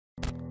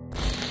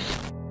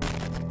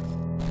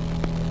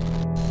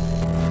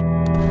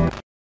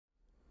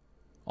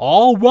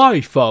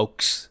Alright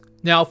folks,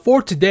 now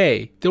for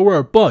today, there were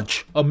a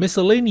bunch of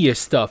miscellaneous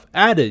stuff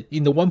added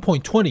in the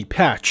 1.20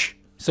 patch.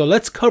 So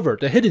let's cover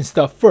the hidden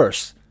stuff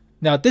first.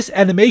 Now this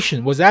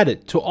animation was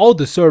added to all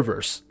the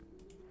servers.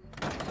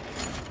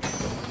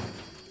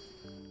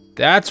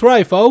 That's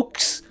right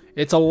folks,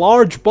 it's a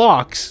large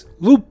box,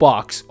 loot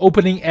box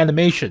opening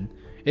animation.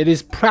 It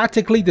is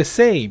practically the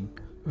same,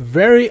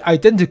 very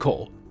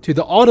identical to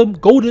the Autumn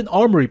Golden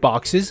Armory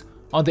boxes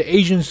on the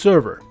Asian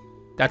server.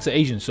 That's the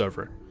Asian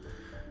server.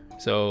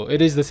 So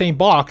it is the same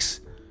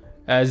box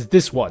as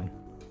this one.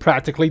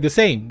 Practically the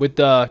same with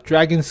the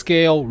dragon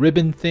scale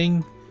ribbon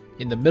thing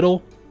in the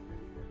middle.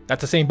 That's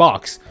the same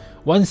box.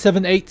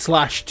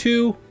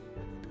 178/2.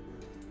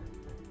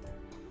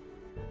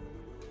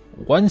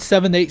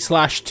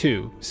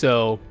 178/2.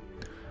 So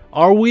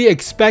are we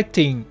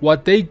expecting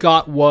what they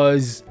got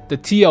was the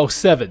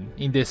TL7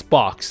 in this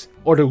box?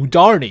 Or the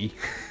𝗕𝗏𝗏𝗏?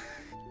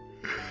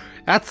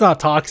 That's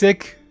not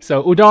toxic.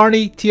 So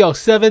𝗕𝗏𝗏𝗏,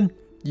 TL7,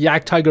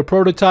 𝗕𝗏𝗏𝗏𝗏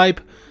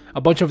prototype, a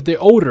bunch of the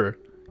older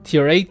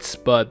tier 8s,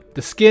 but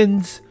the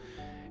skins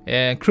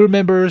and crew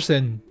members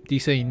and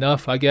decent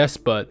enough I guess,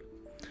 but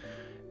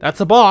that's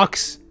a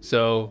box.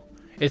 So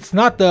it's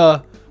not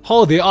the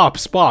Holiday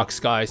Ops box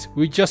guys,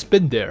 we just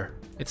been there.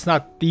 It's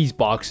not these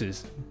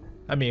boxes.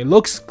 I mean it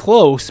looks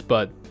close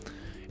but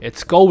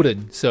it's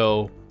golden.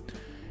 So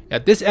yeah,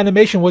 this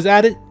animation was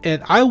added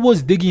and I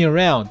was digging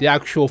around the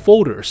actual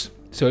folders.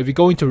 So if you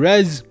go into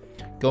res,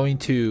 go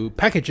into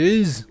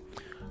packages,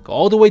 go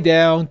all the way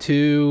down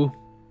to,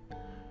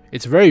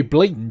 it's very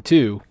blatant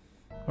too.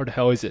 Where the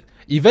hell is it?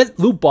 Event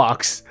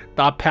lootbox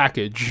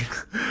 .package.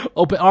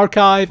 Open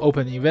archive,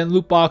 open event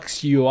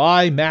lootbox,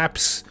 UI,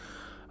 maps.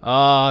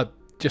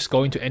 Just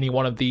go into any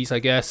one of these I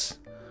guess.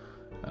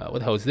 What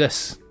the hell is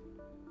this?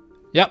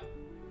 Yep,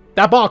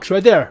 that box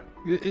right there.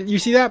 You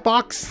see that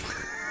box?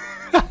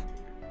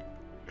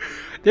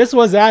 This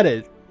was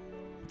added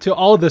to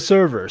all the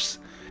servers.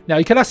 Now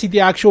you cannot see the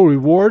actual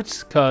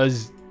rewards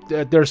because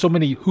there are so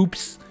many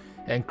hoops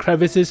and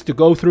crevices to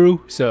go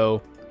through.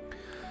 So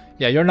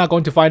yeah, you're not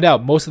going to find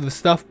out most of the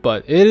stuff,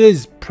 but it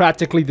is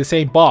practically the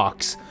same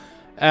box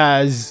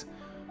as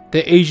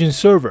the Asian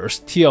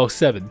servers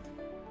TL7.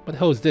 What the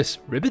hell is this?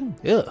 Ribbon?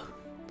 Ugh.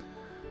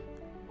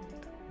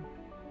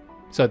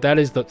 So that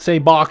is the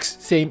same box,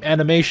 same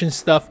animation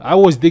stuff. I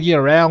was digging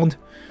around.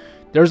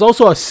 There's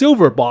also a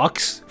silver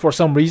box for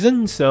some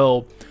reason,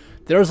 so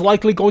there's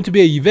likely going to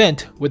be an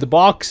event with the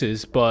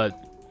boxes, but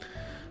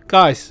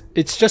guys,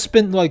 it's just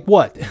been like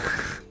what?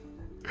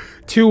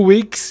 2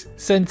 weeks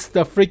since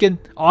the freaking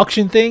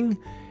auction thing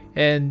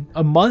and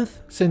a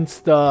month since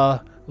the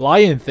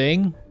lion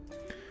thing.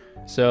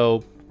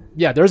 So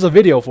yeah, there's a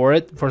video for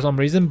it for some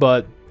reason,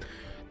 but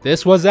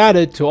this was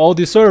added to all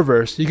the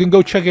servers. You can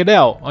go check it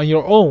out on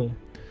your own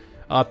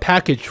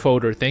package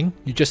folder thing.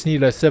 You just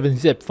need a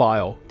 7-zip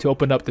file to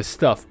open up this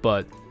stuff,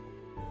 but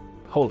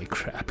holy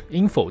crap,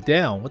 info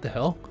down, what the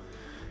hell?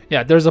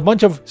 Yeah, there's a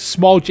bunch of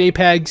small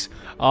JPEGs.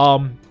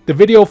 The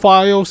video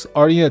files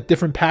are in a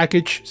different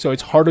package, so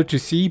it's harder to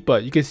see,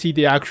 but you can see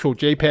the actual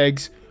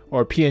JPEGs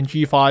or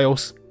PNG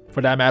files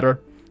for that matter.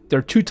 There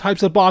are two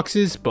types of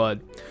boxes, but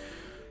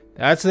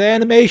that's the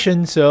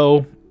animation,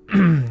 so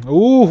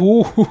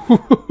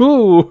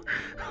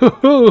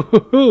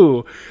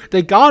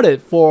they got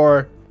it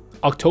for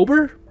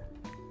October,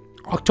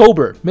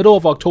 middle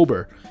of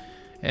October.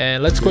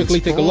 And let's quickly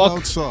take a look.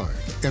 Outside,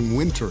 and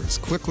winter is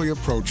quickly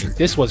approaching.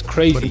 This was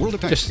crazy.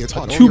 Just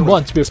 2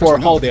 months before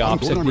Holiday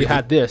Ops and we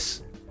had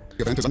this.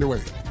 The event is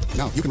underway.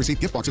 Now you can receive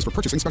gift boxes for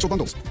purchasing special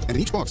bundles. And in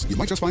each box, you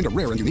might just find a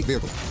rare and unique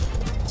vehicle.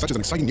 Such as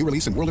an exciting new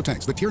release in World of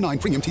Tanks, the Tier 9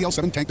 Premium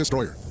TL7 Tank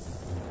Destroyer.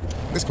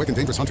 This quick and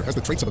dangerous hunter has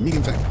the traits of a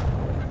medium tank.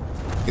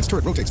 Its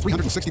turret rotates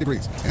 360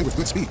 degrees, and with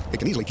good speed, it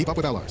can easily keep up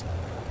with allies.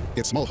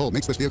 Its small hull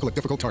makes this vehicle a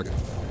difficult target,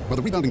 while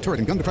the rebounding turret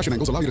and gun depression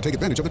angles allow you to take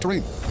advantage of the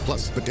terrain.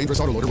 Plus, the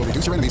dangerous autoloader will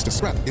reduce your enemies to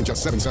scrap in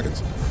just 7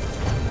 seconds.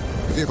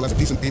 The vehicle has a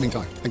decent aiming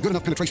time and good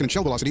enough penetration and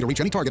shell velocity to reach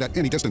any target at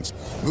any distance.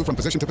 Move from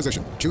position to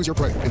position, choose your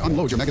prey, and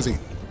unload your magazine.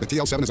 The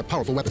TL7 is a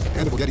powerful weapon,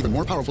 and it will get even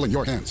more powerful in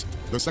your hands.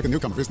 The second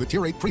newcomer is the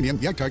Tier 8 Premium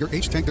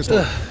𝗕𝗏𝗏𝗏𝗏 Tank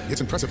Destroyer. Its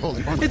impressive hull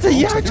and armor. It's a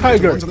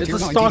𝗕𝗏𝗏𝗏𝗏. It's a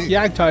stock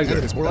𝗕𝗏𝗏𝗏𝗏. And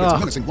it is bordered with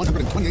its menacing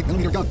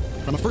 128mm gun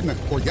from a Ferdinand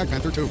or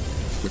𝗕𝗏𝗏𝗏𝗏 II.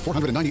 With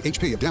 490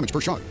 HP of damage per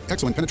shot,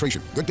 excellent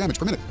penetration, good damage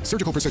per minute,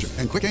 surgical precision,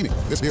 and quick aiming,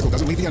 this vehicle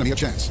doesn't leave the enemy a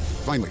chance.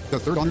 Finally, the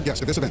third honored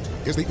guest of this event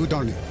is the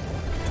𝗕𝗏𝗏𝗏𝗏𝗏.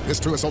 This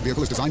true assault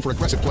vehicle is designed for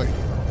aggressive play.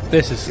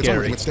 This is scary. Its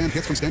armor can withstand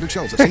hits from standard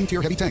shells of same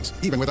tier heavy tanks,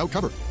 even without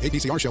cover.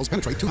 APCR shells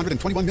penetrate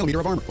 221mm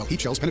of armor, while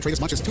heat shells penetrate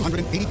as much as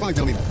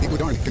 285mm. The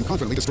𝗕𝗏𝗏𝗏𝗏𝗏 can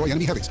confidently destroy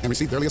enemy heavies and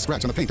receive barely a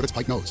scratch on the paint of its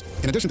pike nose.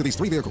 In addition to these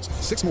 3 vehicles,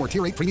 6 more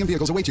Tier 8 premium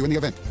vehicles await you in the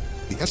event.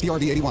 The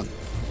SDRV-81,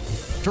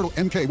 Turtle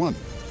MK1,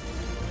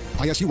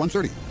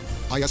 ISU-130,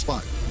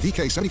 IS-5,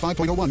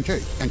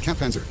 VK-75.01K, and Camp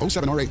Panzer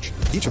 07RH.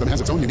 Each of them has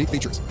its own unique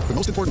features, but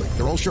most importantly,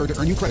 they're all sure to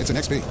earn you credits in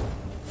XP.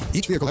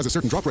 Each vehicle has a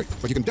certain drop rate,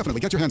 but you can definitely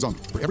get your hands on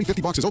them. For every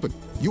 50 boxes open,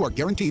 you are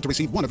guaranteed to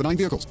receive one of the 9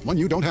 vehicles, one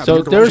you don't have.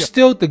 So there's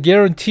still the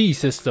guarantee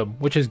system,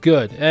 which is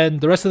good.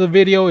 And the rest of the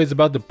video is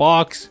about the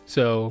box,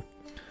 so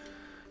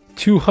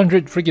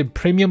 200 freaking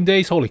premium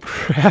days, holy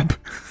crap.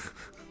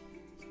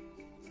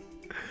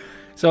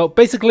 So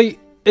basically,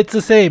 it's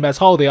the same as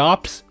Holiday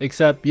Ops,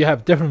 except you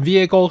have different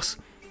vehicles.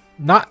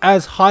 Not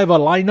as high of a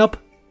lineup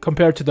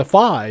compared to the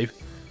 5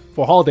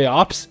 for Holiday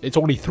Ops. It's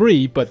only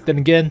 3, but then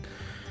again,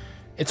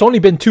 it's only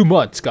been 2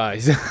 months,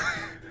 guys.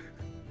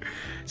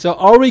 So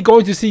are we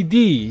going to see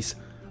these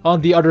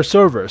on the other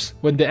servers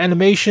when the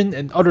animation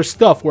and other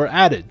stuff were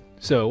added?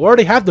 So we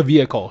already have the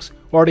vehicles.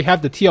 We already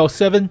have the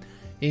TL7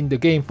 in the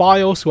game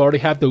files. We already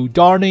have the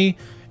𝗕𝗏𝗏.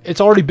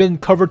 It's already been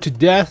covered to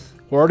death.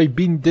 We're already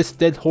beating this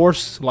dead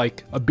horse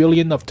like a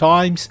billion of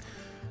times.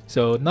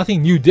 So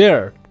nothing new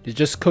there. They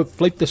just could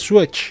flip the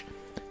switch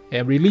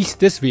and release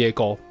this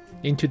vehicle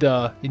into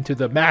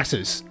the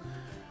masses.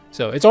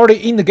 So it's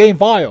already in the game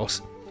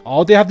files.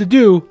 All they have to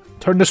do,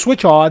 turn the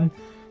switch on,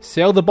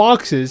 sell the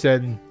boxes,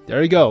 and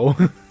there you go.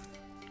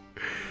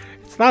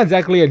 It's not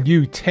exactly a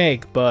new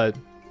tank, but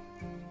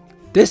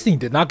this thing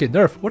did not get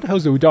nerfed. What the hell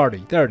is the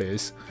𝗕𝗏𝗏𝗏? There it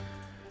is.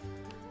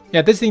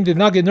 Yeah, this thing did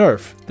not get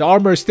nerfed. The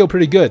armor is still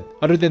pretty good,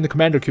 other than the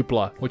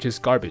𝘕𝗪𝗏𝗏𝗏, which is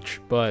garbage.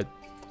 But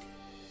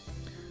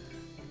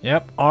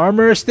yep,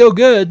 armor is still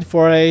good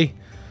for a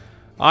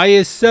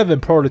IS-7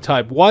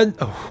 prototype.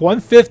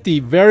 150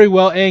 very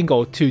well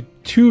angled to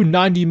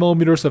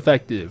 290mm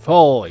effective.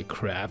 Holy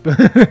crap.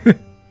 The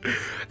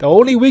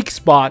only weak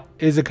spot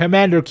is the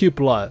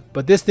𝘕𝗪𝗏𝗏𝗏𝗏,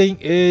 but this thing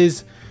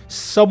is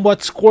somewhat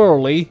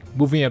squirrely,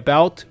 moving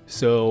about.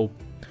 So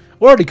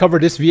we already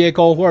covered this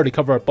vehicle, we already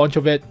covered a bunch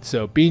of it.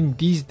 So beating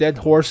these dead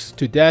horse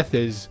to death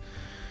is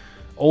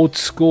old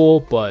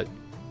school, but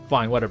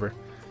fine, whatever.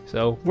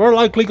 So we're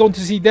likely going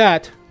to see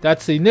that.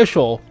 That's the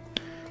initial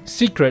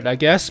secret, I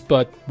guess,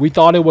 but we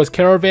thought it was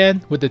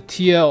Caravan with the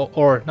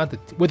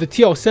with the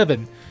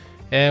TL7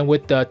 and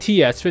with the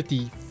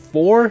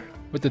TS-54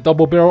 with the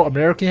double barrel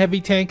American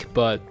heavy tank,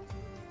 but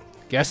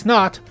guess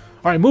not.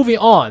 Alright, moving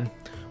on.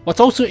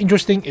 What's also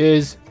interesting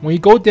is when you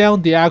go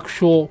down the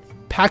actual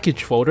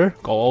package folder,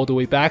 go all the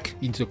way back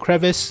into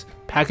crevice,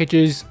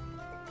 packages,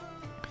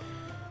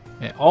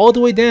 and all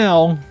the way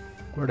down,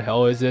 where the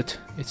hell is it?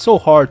 It's so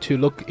hard to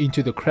look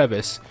into the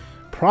crevice.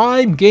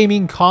 Prime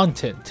gaming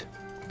content.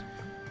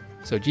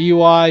 So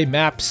GUI,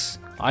 maps,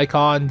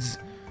 icons,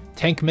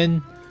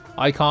 tankmen,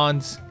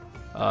 icons.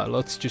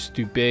 Let's just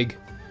do big.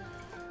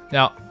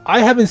 Now,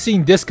 I haven't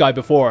seen this guy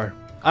before.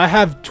 I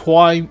have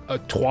Twitch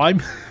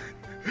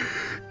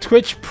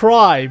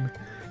Prime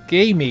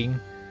Gaming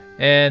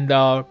and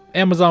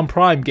Amazon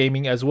Prime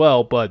Gaming as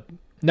well, but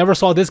never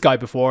saw this guy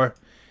before,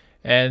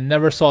 and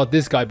never saw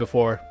this guy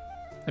before.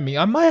 I mean,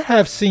 I might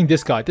have seen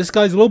this guy. This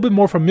guy's a little bit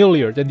more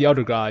familiar than the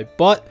other guy,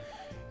 but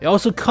it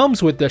also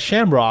comes with the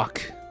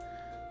Shamrock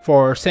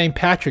for St.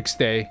 Patrick's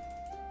Day.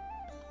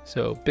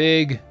 So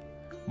big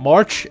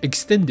March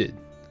extended.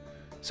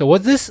 So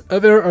was this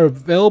ever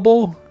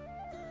available?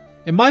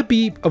 It might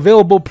be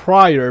available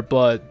prior,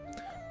 but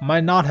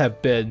might not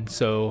have been.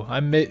 So I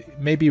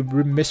may be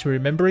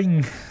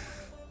misremembering.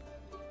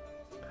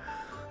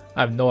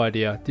 I have no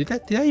idea. Did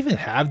I even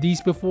have these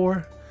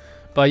before?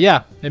 But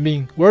yeah, I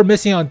mean, we're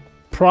missing on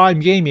Prime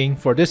Gaming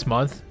for this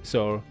month.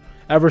 So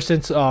ever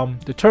since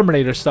the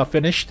Terminator stuff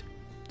finished,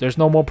 there's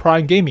no more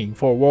Prime Gaming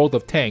for World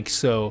of Tanks.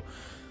 So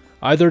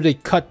either they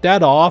cut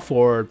that off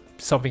or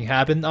something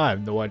happened. I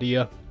have no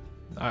idea.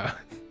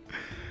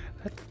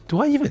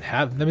 Do I even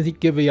have? Let me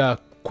give a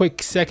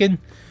quick second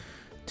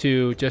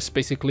to just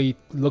basically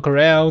look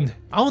around.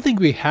 I don't think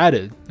we had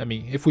it. I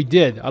mean, if we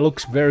did, I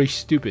look very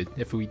stupid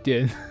if we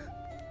did.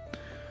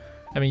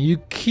 I mean, you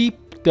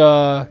keep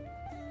the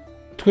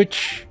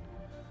Twitch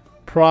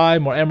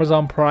Prime or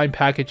Amazon Prime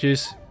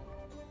packages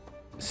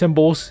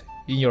symbols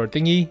in your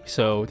thingy,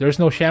 so there's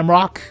no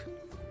Shamrock.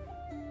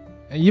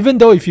 And even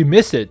though if you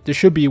miss it, there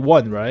should be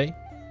one, right?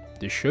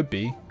 There should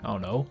be. I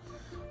don't know,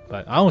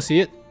 but I don't see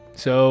it.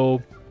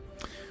 So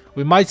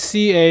we might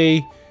see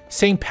a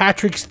St.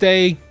 Patrick's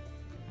Day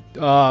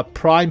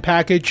Prime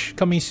package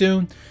coming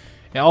soon.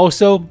 And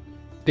also,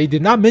 they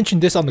did not mention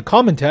this on the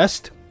comment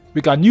test.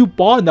 We got new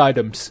bond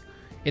items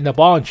in the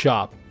bond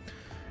shop.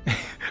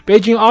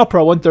 Beijing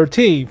Opera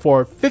 113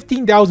 for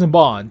 15,000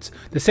 bonds.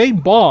 The same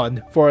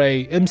bond for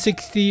a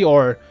M60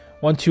 or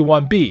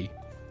 121B.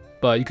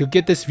 But you could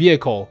get this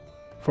vehicle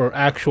for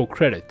actual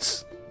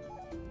credits.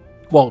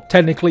 Well,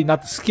 technically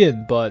not the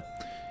skin, but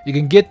you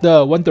can get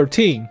the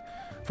 113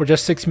 for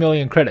just 6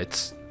 million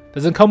credits.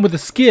 Doesn't come with the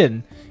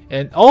skin,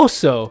 and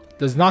also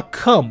does not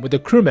come with the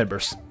crew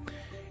members.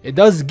 It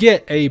does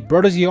get a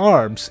Belarusian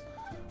Arms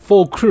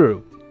full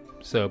crew.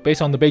 So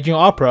based on the Beijing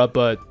Opera,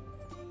 but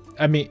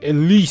I mean, at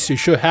least you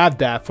should have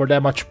that for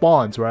that much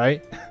bonds,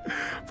 right?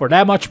 For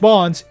that much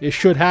bonds, it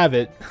should have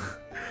it.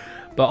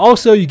 But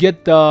also you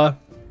get the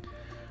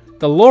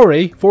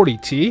𝗫𝗏𝗏𝗏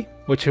 40T,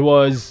 which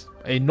was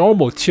a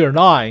normal tier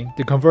 9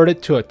 to convert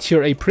it to a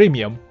tier 8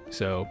 premium.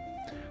 So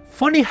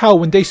funny how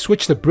when they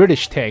switched the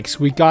British tanks,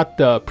 we got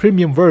the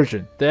premium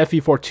version, the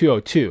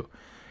FE4202.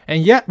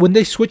 And yet when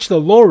they switched the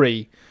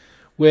𝗫𝗏𝗏𝗏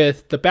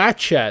with the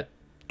Batchat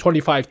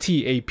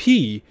 25T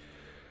AP,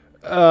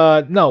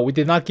 no, we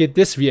did not get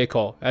this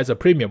vehicle as a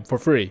premium for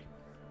free.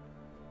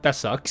 That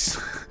sucks.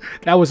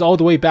 That was all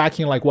the way back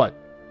in like what,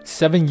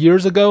 7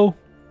 years ago?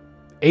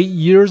 8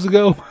 years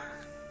ago?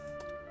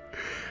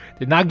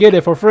 Did not get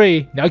it for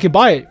free. Now you can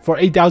buy it for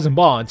 8,000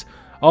 bonds.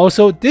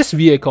 Also, this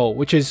vehicle,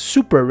 which is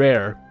super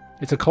rare.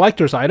 It's a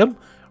collector's item.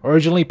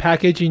 Originally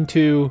packaged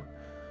into...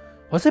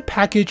 Was it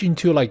packaged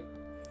into like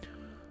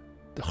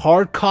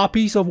hard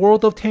copies of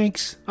World of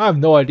Tanks? I have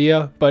no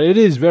idea, but it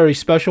is very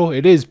special.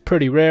 It is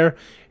pretty rare.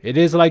 It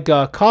is like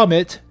a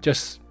Comet,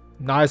 just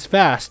not as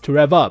fast to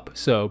rev up.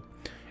 So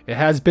it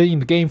has been in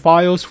the game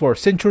files for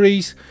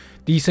centuries.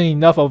 Decent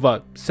enough of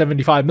a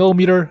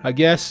 75mm, I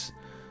guess.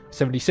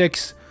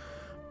 76.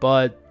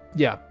 But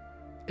yeah,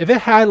 if it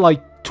had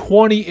like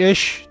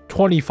 20-ish,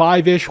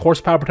 25-ish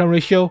horsepower per ton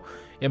ratio,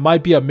 it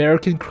might be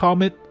American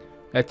Comet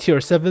at tier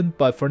 7.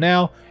 But for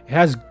now, it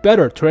has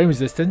better terrain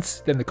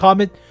resistance than the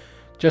Comet,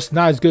 just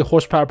not as good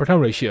horsepower per ton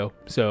ratio.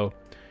 So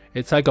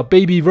it's like a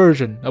baby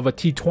version of a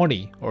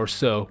T20 or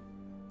so,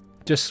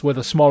 just with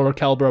a smaller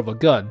caliber of a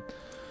gun.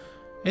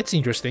 It's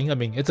interesting. I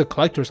mean, it's a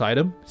collector's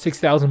item.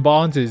 6,000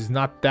 bonds is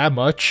not that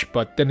much,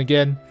 but then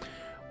again,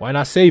 why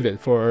not save it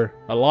for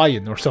a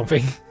lion or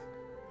something?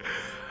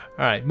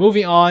 Alright,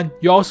 moving on.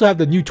 You also have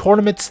the new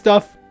tournament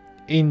stuff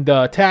in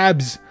the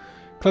tabs.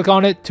 Click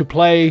on it to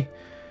play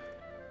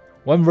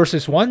 1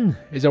 vs 1.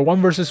 Is there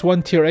 1 vs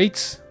 1 tier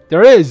 8s?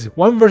 There is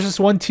 1 vs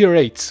 1 tier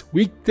 8s.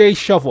 Weekday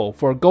shuffle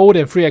for gold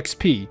and free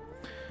XP.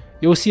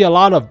 You'll see a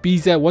lot of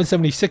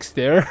BZ176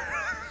 there.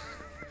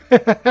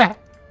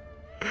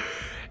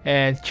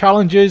 And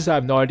challenges, I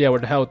have no idea where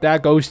the hell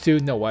that goes to.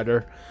 No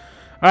wonder.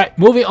 Alright,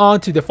 moving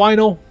on to the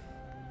final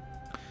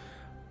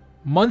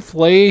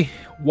monthly.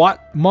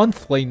 WoT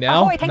Monthly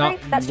now, not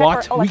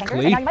WoT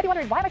Weekly. Now you might be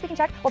wondering, why am I speaking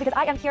Czech? Well, because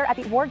I am here at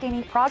the War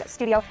Gaming Prague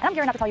studio, and I'm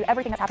gearing up to tell you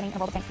everything that's happening in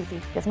World of Tanks PC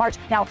this March.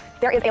 Now,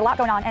 there is a lot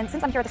going on, and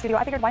since I'm here at the studio,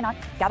 I figured why not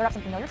gather up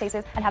some familiar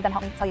faces and have them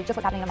help me tell you just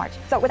what's happening in March.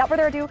 So without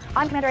further ado,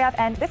 I'm Commander AF,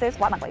 and this is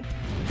WoT Monthly.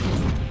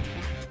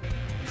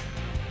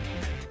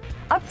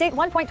 Update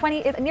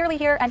 1.20 is nearly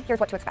here, and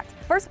here's what to expect.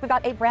 First, we've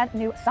got a brand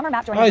new summer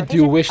map joining I the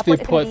rotation. do wish they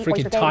course, put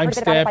freaking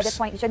timestamps. By this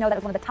point, you should know that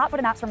it's one of the top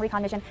voted maps from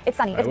Recon Mission. It's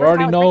sunny. It's we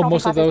already know versatile,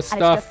 most of those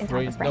stuff.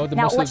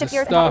 Now, let's shift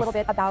gears and talk a little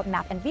bit about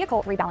map and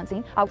vehicle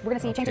rebalancing. We're going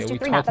to see changes to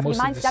 3 maps. That's going to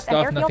be Mine, Steppe, and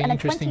Airfield, and then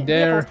 20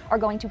 vehicles are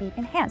going to be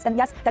enhanced. And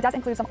yes, that does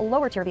include some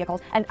lower tier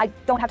vehicles, and I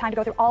don't have time to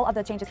go through all of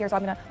the changes here, so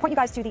I'm going to point you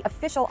guys to the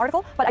official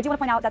article, but I do want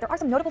to point out that there are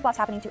some notable buffs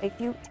happening to a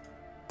few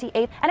T8,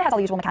 and it has all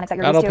the usual mechanics that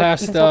you're used to.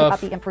 Pass you can still pick up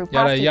stuff, the improved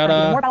yada pass to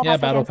yada, more battle yeah, pass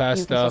battle tokens. pass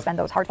You can still stuff. spend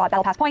those hard-fought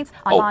battle pass points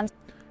on bonds.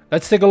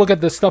 Let's take a look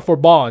at the stuff for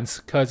bonds,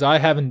 because I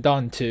haven't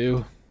done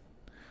to,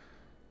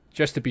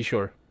 just to be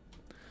sure.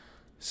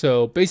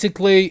 So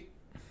basically,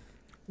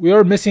 we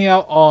are missing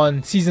out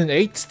on Season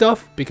 8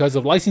 stuff because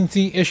of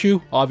licensing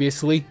issue,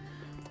 obviously.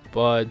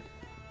 But,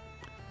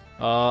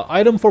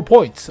 item for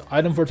points,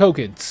 item for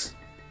tokens.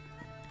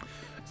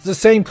 It's the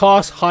same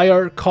cost,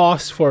 higher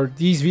cost for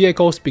these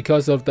vehicles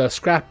because of the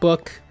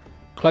scrapbook,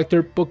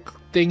 collector book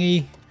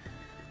thingy.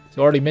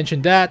 So already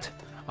mentioned that.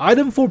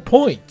 Item for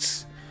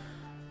points.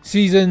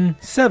 Season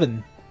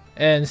 7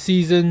 and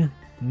Season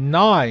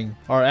 9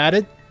 are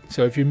added.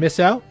 So if you miss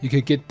out, you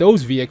could get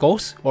those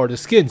vehicles or the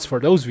skins for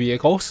those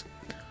vehicles.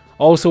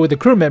 Also with the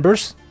crew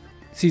members,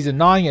 Season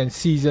 9 and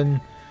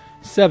Season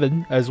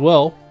 7 as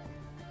well.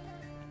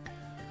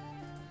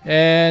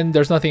 And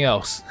there's nothing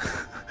else.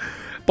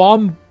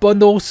 Bomb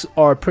bundles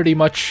are pretty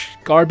much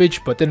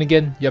garbage, but then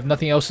again, you have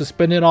nothing else to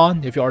spend it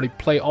on if you already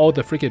play all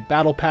the freaking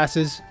battle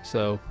passes.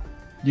 So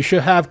you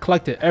should have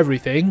collected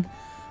everything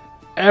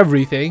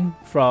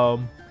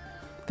from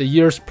the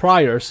years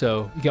prior,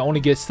 so you can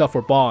only get stuff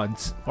for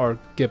bonds, or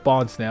get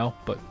bonds now.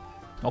 But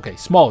okay,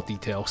 small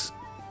details.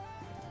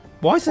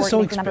 Why is it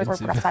so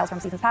expensive? Styles from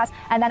seasons past,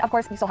 and then of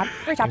course you still have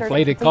 3 chapters.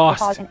 Inflated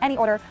cost in any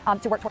order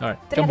to work towards. All right,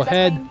 jump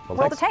ahead.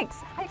 World of Tanks.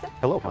 Hi,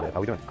 hello, how are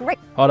we doing? Great.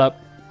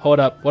 Hold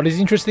up. What is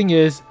interesting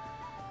is,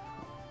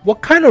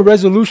 what kind of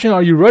resolution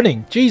are you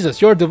running?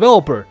 Jesus, you're a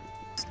developer.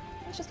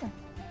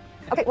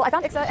 Okay, well I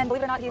found 𝗕cie, and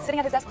believe it or not, he's sitting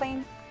at his desk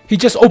playing. He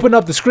just opened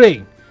up the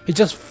screen. He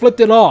just flipped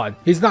it on.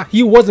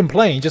 He wasn't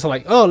playing. Just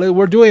like, oh,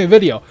 we're doing a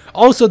video.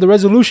 Also, the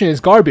resolution is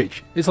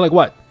garbage. It's like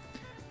what,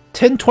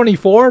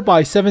 1024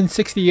 by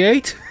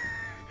 768.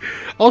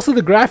 Also,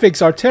 the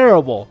graphics are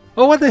terrible.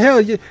 Oh, what the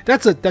hell?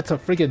 That's a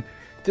freaking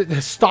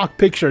stock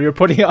picture you're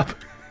putting up.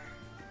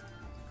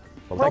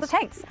 World of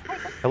Tanks.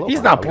 Hello,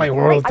 he's not playing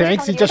World of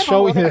Tanks. He's just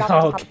showing it.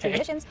 Okay.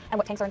 Missions and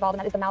what tanks are involved, and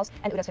that is the mouse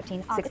and UDAS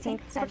 15, 16.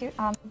 Super cute.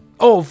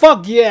 Oh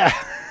fuck yeah!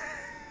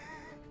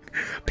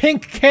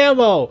 Pink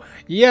camo.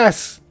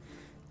 Yes.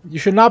 You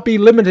should not be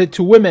limited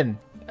to women.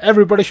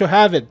 Everybody should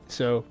have it.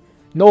 So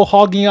no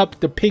hogging up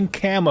the pink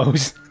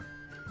camos.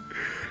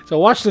 So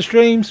watch the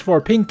streams for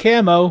pink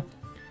camo.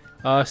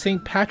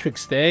 St.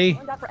 Patrick's Day.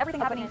 For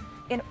everything happening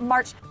in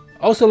March.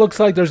 Also looks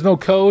like there's no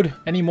code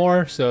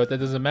anymore, so that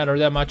doesn't matter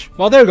that much.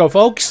 Well, there you go,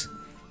 folks.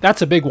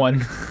 That's a big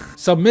one.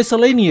 Some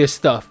miscellaneous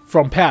stuff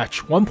from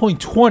patch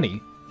 1.20.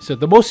 So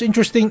the most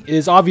interesting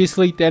is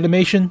obviously the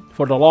animation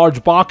for the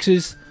large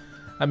boxes.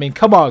 I mean,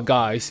 come on,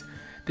 guys.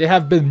 They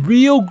have been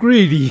real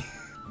greedy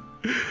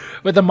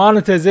with the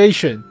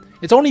monetization.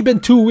 It's only been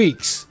 2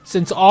 weeks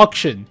since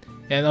auction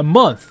and a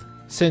month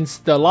since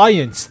the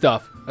Lion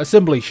stuff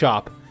assembly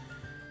shop.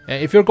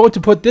 And if you're going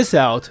to put this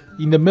out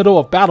in the middle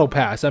of Battle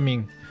Pass, I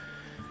mean,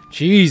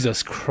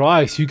 Jesus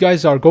Christ, you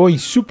guys are going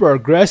super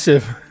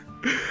aggressive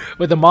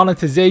with the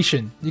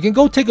monetization. You can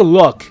go take a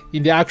look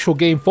in the actual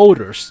game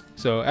folders.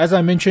 So as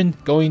I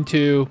mentioned, going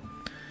to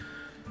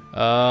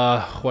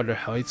what the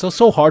hell? It's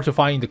so hard to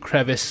find the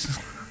crevice.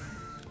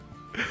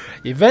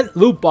 Event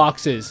loot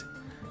boxes.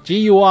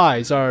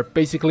 GUIs are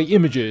basically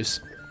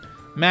images.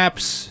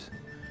 Maps.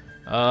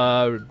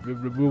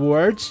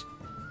 Rewards.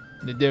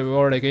 The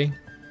reward again.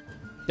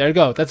 There you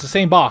go. That's the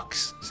same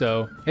box.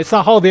 So it's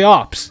not Holiday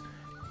Ops.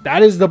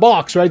 That is the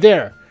box right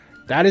there.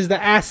 That is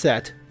the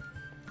asset.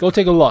 Go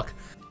take a look.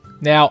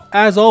 Now,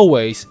 as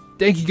always,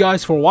 thank you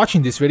guys for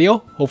watching this video.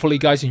 Hopefully you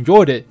guys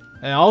enjoyed it.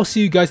 And I'll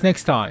see you guys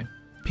next time.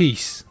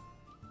 Peace.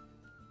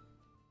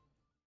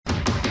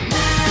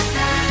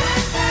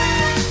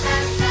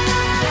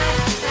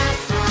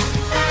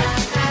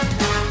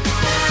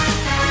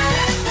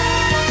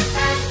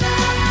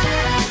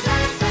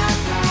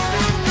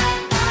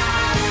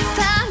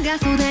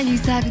 𝘕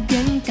削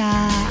減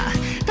か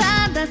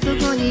ただそ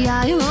こに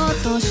あいを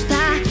落とした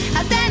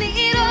果て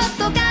に色